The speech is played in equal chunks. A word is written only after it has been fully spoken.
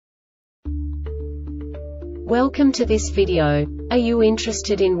Welcome to this video. Are you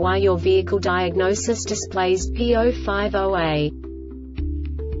interested in why your vehicle diagnosis displays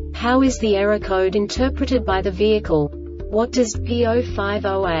P050A? How is the error code interpreted by the vehicle? What does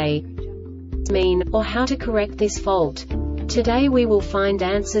P050A mean, or how to correct this fault? Today we will find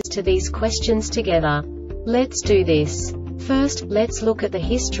answers to these questions together. Let's do this. First, let's look at the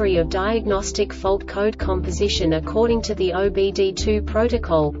history of diagnostic fault code composition according to the OBD2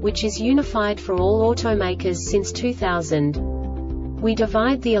 protocol, which is unified for all automakers since 2000. We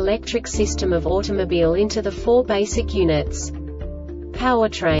divide the electric system of automobile into the four basic units: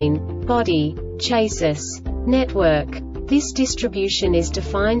 powertrain, body, chassis, network. This distribution is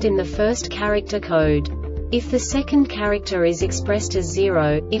defined in the first character code. If the second character is expressed as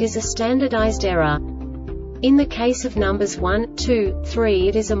 0, it is a standardized error. In the case of numbers 1, 2, 3,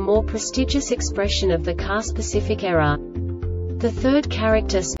 it is a more prestigious expression of the car-specific error. The third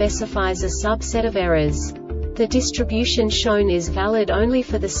character specifies a subset of errors. The distribution shown is valid only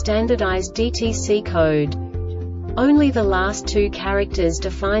for the standardized DTC code. Only the last two characters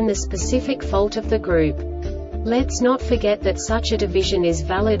define the specific fault of the group. Let's not forget that such a division is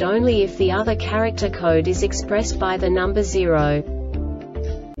valid only if the other character code is expressed by the number 0.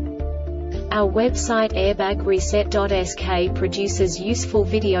 Our website airbagreset.sk produces useful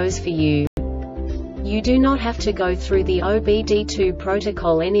videos for you. You do not have to go through the OBD2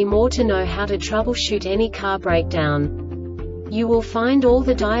 protocol anymore to know how to troubleshoot any car breakdown. You will find all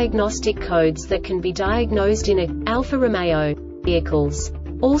the diagnostic codes that can be diagnosed in Alfa-Romeo vehicles.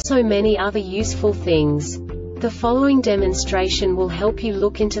 Also many other useful things. The following demonstration will help you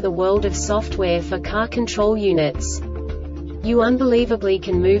look into the world of software for car control units. You unbelievably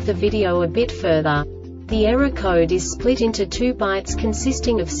can move the video a bit further. The error code is split into 2 bytes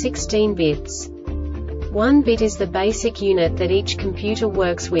consisting of 16 bits. 1 bit is the basic unit that each computer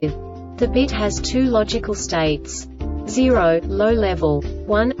works with. The bit has 2 logical states: 0, low level,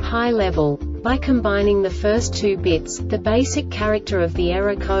 1, high level. By combining the first 2 bits, the basic character of the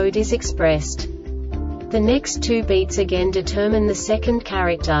error code is expressed. The next 2 beats again determine the second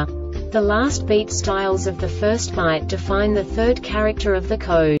character. The last beat styles of the first byte define the third character of the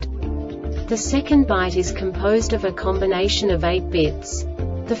code. The second byte is composed of a combination of 8 bits.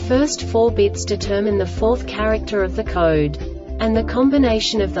 The first 4 bits determine the fourth character of the code. And the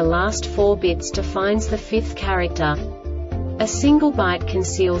combination of the last 4 bits defines the fifth character. A single byte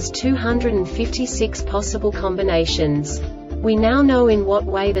conceals 256 possible combinations. We now know in what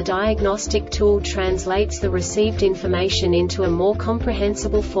way the diagnostic tool translates the received information into a more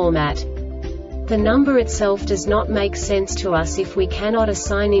comprehensible format. The number itself does not make sense to us if we cannot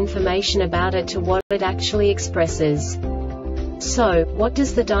assign information about it to what it actually expresses. So, what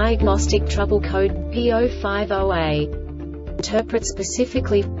does the Diagnostic Trouble Code P050A interpret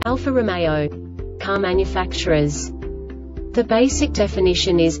specifically for Alfa Romeo car manufacturers? The basic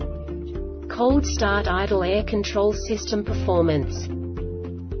definition is cold start idle air control system performance.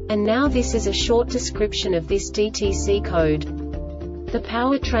 And now this is a short description of this DTC code. The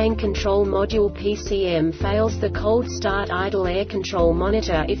powertrain control module PCM fails the cold start idle air control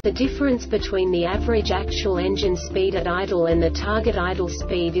monitor if the difference between the average actual engine speed at idle and the target idle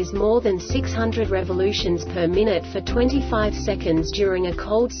speed is more than 600 revolutions per minute for 25 seconds during a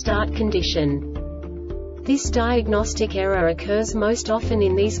cold start condition. This diagnostic error occurs most often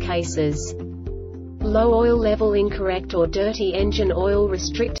in these cases: low oil level, incorrect or dirty engine oil,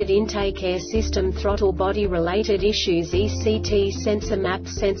 restricted intake, air system throttle, body related issues, ECT sensor, map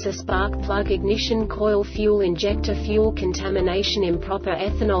sensor, spark plug, ignition coil, fuel injector, fuel contamination, improper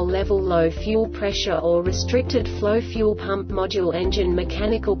ethanol level, low fuel pressure or restricted flow, fuel pump module, engine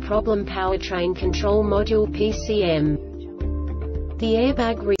mechanical problem, powertrain control module PCM. The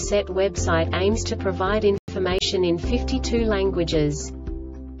Airbag Reset website aims to provide information in 52 languages.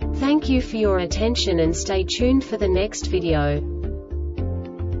 Thank you for your attention and stay tuned for the next video.